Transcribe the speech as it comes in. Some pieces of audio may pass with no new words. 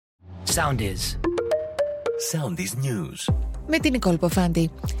Soundis. Soundis News. Με την Νικόλ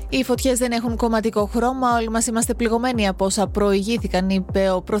Ποφάντη. Οι φωτιές δεν έχουν κομματικό χρώμα, όλοι μας είμαστε πληγωμένοι από όσα προηγήθηκαν, είπε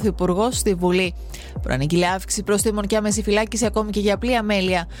ο Πρωθυπουργός στη Βουλή. Προανήγγειλε αύξηση προστίμων και άμεση φυλάκιση ακόμη και για απλή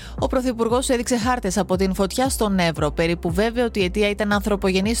αμέλεια. Ο Πρωθυπουργός έδειξε χάρτες από την φωτιά στον Εύρο. Περίπου βέβαιο ότι η αιτία ήταν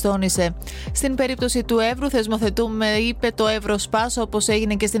ανθρωπογενής, τόνισε. Στην περίπτωση του Εύρου, θεσμοθετούμε, είπε, το Εύρο Σπάσο, όπως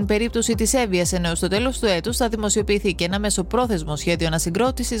έγινε και στην περίπτωση της Εύβοιας, ενώ στο τέλος του έτους θα δημοσιοποιηθεί και ένα μεσοπρόθεσμο σχέδιο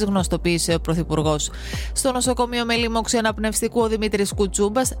ανασυγκρότησης, γνωστοποίησε ο Πρωθυπουργός. Στο νοσοκομείο με λίμωξη αναπνευστικού, ο Δημήτρης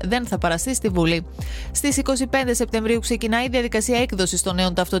Κουτσούμπας δεν θα παραστεί στη Βουλή. Στις 25 Σεπτεμβρίου ξεκινάει η διαδικασία έκδοσης των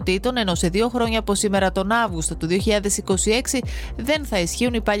νέων ταυτοτήτων, ενώ σε 2 χρόνια από σήμερα, τον Αύγουστο του 2026, δεν θα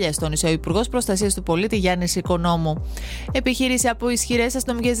ισχύουν οι παλιές, τόνισε ο Υπουργός Προστασίας του Πολίτη Γιάννης Οικονόμου. Επιχείρηση από ισχυρές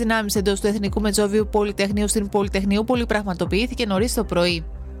αστυνομικές δυνάμεις εντός του Εθνικού Μετσόβιου Πολυτεχνείου στην Πολυτεχνιούπολη πραγματοποιήθηκε νωρίς το πρωί.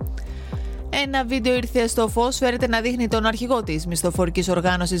 Ένα βίντεο ήρθε στο φως, φέρεται να δείχνει τον αρχηγό της μισθοφορικής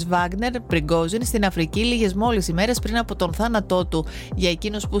οργάνωσης Wagner, Prigozhin, στην Αφρική λίγες μόλις ημέρες πριν από τον θάνατό του. Για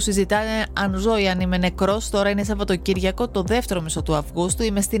εκείνους που συζητάνε αν ζω ή αν είμαι νεκρός, τώρα είναι Σαββατοκύριακο, το δεύτερο μισό του Αυγούστου.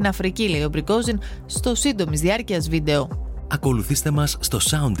 Είμαι στην Αφρική, λέει ο Prigozhin στο σύντομης διάρκειας βίντεο. Ακολουθήστε μας στο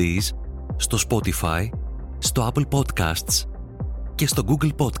Soundis, στο Spotify, στο Apple Podcasts και στο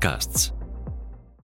Google Podcasts.